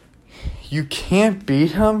 You can't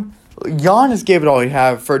beat him. Giannis gave it all he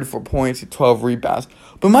had, 34 points and 12 rebounds.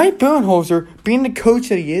 But Mike Budenholzer, being the coach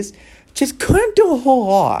that he is, just couldn't do a whole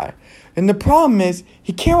lot. And the problem is,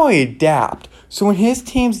 he can't really adapt. So when his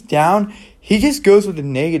team's down, he just goes with the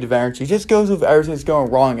negative energy. He just goes with everything that's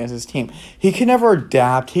going wrong against his team. He can never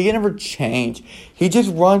adapt. He can never change. He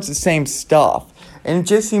just runs the same stuff. And it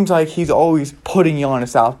just seems like he's always putting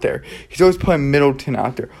Giannis out there. He's always putting Middleton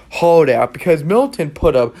out there. Holiday out. Because Middleton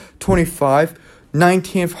put up 25,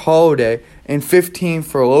 19 for Holiday, and 15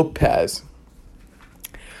 for Lopez.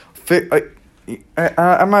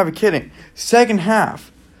 I'm not even kidding. Second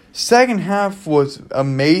half was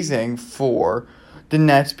amazing for the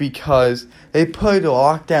Nets because they played a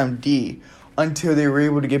lockdown D until they were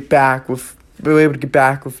able to get back with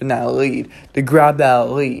that lead. They grabbed that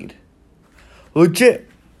lead. Legit.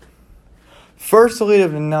 First lead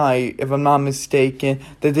of the night, if I'm not mistaken,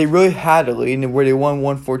 that they really had a lead, where they won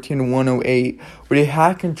 114-108, where they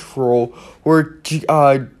had control, where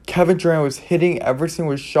Kevin Durant was hitting every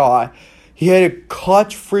single shot. He had a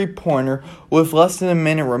clutch three-pointer with less than a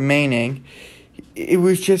minute remaining. It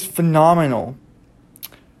was just phenomenal.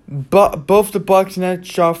 But both the Bucks and Nets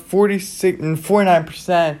shot 46 and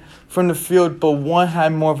 49% from the field, but one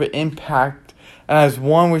had more of an impact, as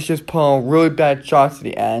one was just pulling really bad shots at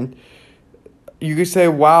the end. You could say,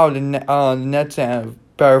 wow, the Nets have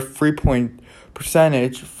better three-point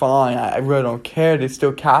percentage. Fine, I really don't care. They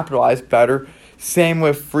still capitalize better. Same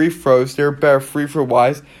with free throws. They're better free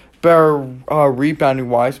throw-wise, better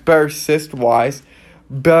rebounding-wise, better assist-wise,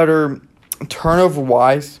 better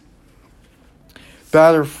turnover-wise,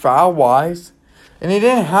 better foul-wise. And they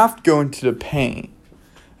didn't have to go into the paint.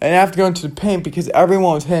 They didn't have to go into the paint because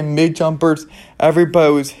everyone was hitting mid-jumpers.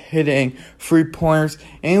 Everybody was hitting three-pointers.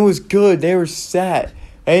 And it was good. They were set.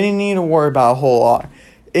 They didn't need to worry about a whole lot.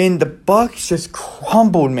 And the Bucks just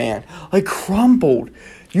crumbled, man. Like, crumbled.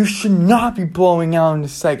 You should not be blowing out in the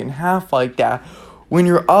second half like that. When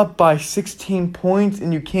you're up by 16 points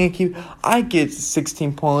and you can't keep... I get it's a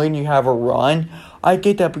 16-point lead and you have a run. I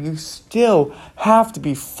get that, but you still have to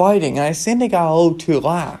be fighting. And I think they got a little too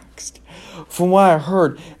laxed. From what I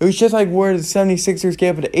heard, it was just like where the 76ers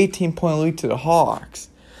gave it an 18-point lead to the Hawks.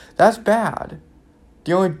 That's bad.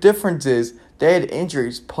 The only difference is they had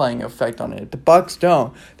injuries playing effect on it. The Bucks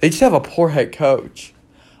don't. They just have a poor head coach.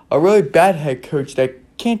 A really bad head coach that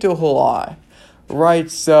can't do a whole lot.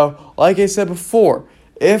 Right, so, like I said before,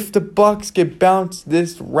 if the Bucks get bounced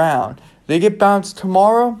this round, they get bounced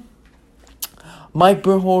tomorrow, Mike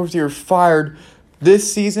Budenholzer is fired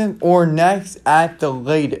this season or next at the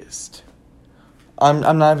latest.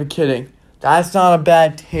 I'm not even kidding. That's not a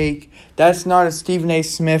bad take. That's not a Stephen A.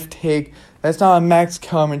 Smith take. That's not a Max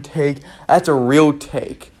Kellerman take. That's a real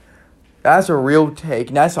take. That's a real take.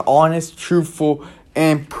 And that's an honest, truthful,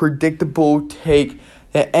 and predictable take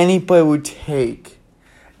that anybody would take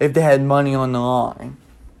if they had money on the line.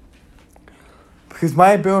 Because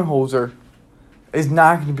Mike Budenholzer is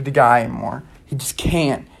not going to be the guy anymore. He just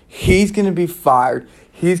can't. He's going to be fired.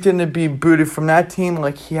 He's going to be booted from that team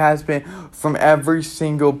like he has been from every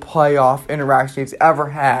single playoff interaction he's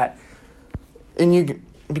ever had.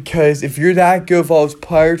 Because if you're that good with all those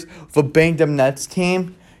players with a banged up Nets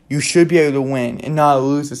team, you should be able to win and not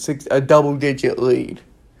lose a double-digit lead.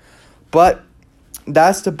 But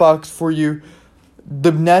that's the Bucks for you.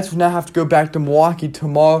 the Nets will now have to go back to Milwaukee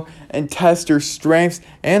tomorrow and test their strengths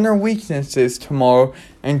and their weaknesses tomorrow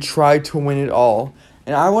and try to win it all.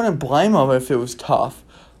 And I wouldn't blame them if it was tough.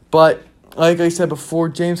 But like I said before,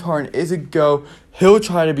 James Harden is a go. He'll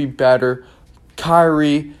try to be better.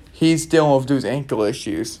 Kyrie, he's dealing with those ankle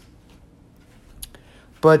issues.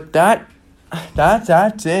 But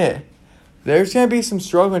that's it. There's going to be some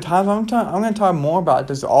struggling times. I'm going to talk more about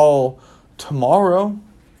this all tomorrow,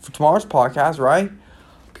 for tomorrow's podcast, right?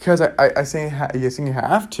 Because I think you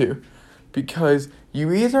have to. Because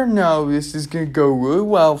you either know this is going to go really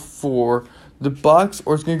well for the Bucks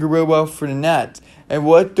or it's going to go really well for the Nets. And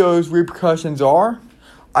what those repercussions are,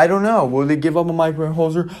 I don't know. Will they give up on Mike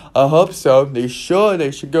Budenholzer? I hope so. They should. They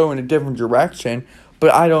should go in a different direction.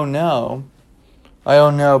 But I don't know.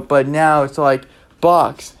 But now it's like,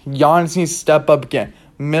 Bucks, Giannis needs to step up again.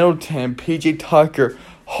 Middleton, PJ Tucker,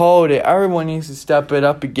 Holiday, everyone needs to step it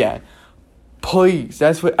up again. Please,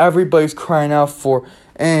 that's what everybody's crying out for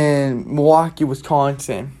in Milwaukee,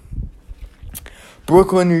 Wisconsin.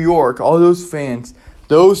 Brooklyn, New York, all those fans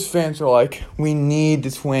are like, we need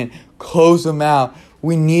this win. Close them out.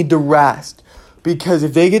 We need the rest. Because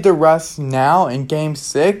if they get the rest now in Game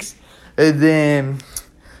 6, and then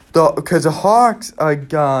because the Hawks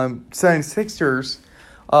 76ers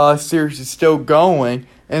series is still going,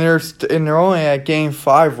 and they're only at Game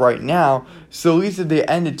 5 right now. So at least if they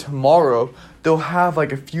ended tomorrow, they'll have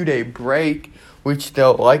like a few-day break, which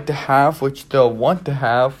they'll like to have, which they'll want to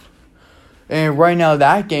have. And right now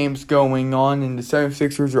that game's going on, and the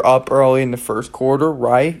 76ers are up early in the first quarter,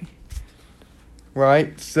 right?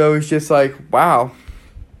 Right? So it's just like, wow.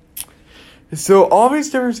 So all these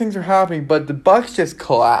different things are happening, but the Bucks just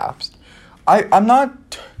collapsed. I'm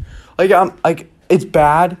not it's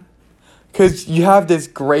bad because you have this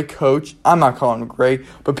great coach. I'm not calling him great,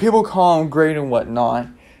 but people call him great and whatnot.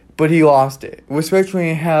 But he lost it, especially when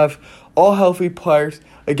you have all healthy players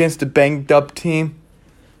against a banged up team.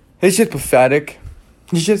 It's just pathetic.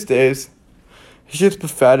 It just is. It's just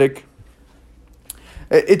pathetic.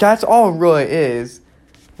 That's all it really is.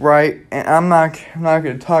 Right, and I'm not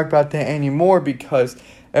going to talk about that anymore because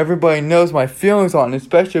everybody knows my feelings on it,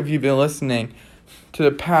 especially if you've been listening to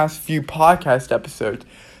the past few podcast episodes,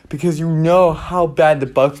 because you know how bad the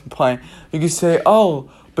Bucks are playing. You can say, oh,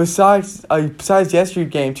 besides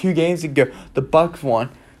yesterday's game, 2 games ago, the Bucks won.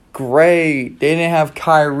 Great, they didn't have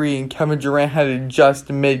Kyrie and Kevin Durant had to adjust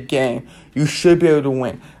mid-game. You should be able to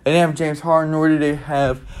win. They didn't have James Harden, nor did they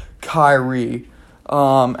have Kyrie.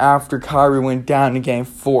 After Kyrie went down in Game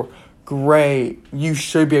 4. Great. You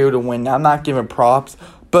should be able to win. Now, I'm not giving props,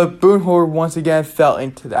 but Budenholzer once again fell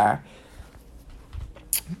into that.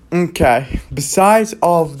 Okay. Besides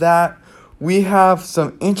all of that, we have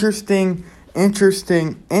some interesting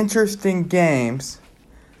games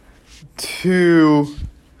to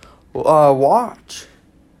watch.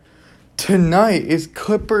 Tonight is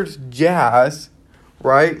Clippers Jazz,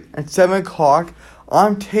 right? At 7 o'clock.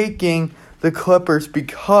 I'm taking the Clippers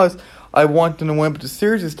because I want them to win, but the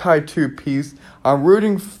series is tied 2-2. I'm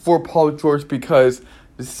rooting for Paul George because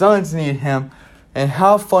the Suns need him. And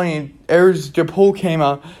how funny, the poll came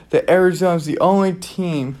out that Arizona's the only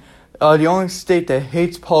team, the only state that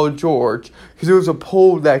hates Paul George. Because there was a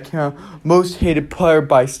poll that came out, most hated player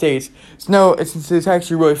by states. So it's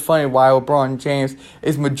actually really funny why LeBron James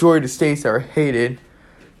is majority of states that are hated.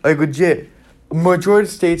 Like legit, majority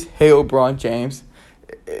of states hate LeBron James.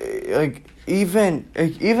 Like, even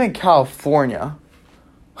California,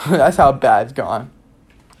 that's how bad it's gone.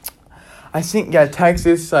 I think,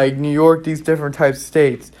 Texas, like New York, these different types of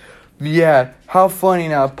states. Yeah, how funny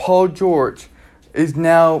now. Paul George is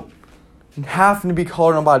now having to be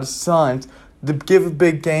called on by the Suns to give a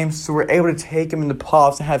big game, so we're able to take him in the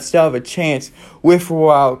playoffs and still have a chance with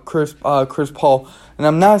or without Chris Paul. And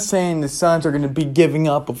I'm not saying the Suns are going to be giving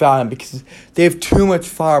up without him because they have too much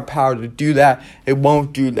firepower to do that. It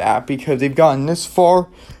won't do that because they've gotten this far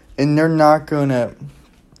and they're not going to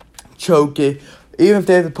choke it. Even if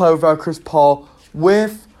they have to play without Chris Paul,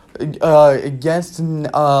 against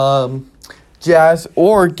Jazz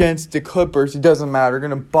or against the Clippers, it doesn't matter. They're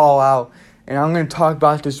going to ball out. And I'm going to talk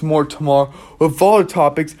about this more tomorrow. With all the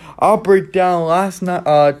topics, I'll break down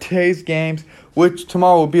today's games, which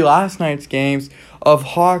tomorrow will be last night's games of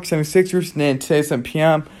Hawks and Sixers, and then today 7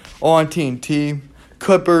 p.m. on TNT.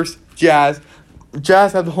 Clippers, Jazz.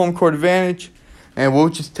 Jazz have the home court advantage, and we'll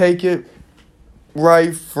just take it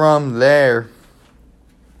right from there.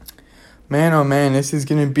 Man, oh man, this is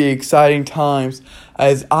going to be exciting times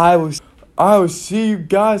as I will see you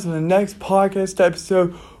guys in the next podcast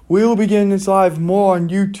episode We will be getting this live more on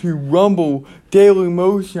YouTube, Rumble, Daily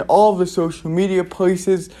Motion, all of the social media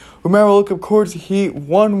places. Remember, look up Courts of Heat,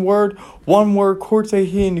 one word, Courts of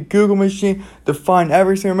Heat in the Google machine to find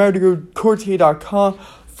everything. Remember to go to courtsofheat.com.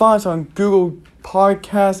 Find us on Google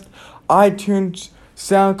Podcast, iTunes,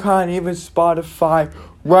 SoundCloud, and even Spotify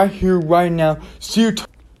right here, right now. See you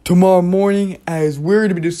tomorrow morning as we're going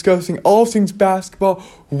to be discussing all things basketball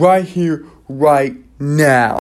right here, right now.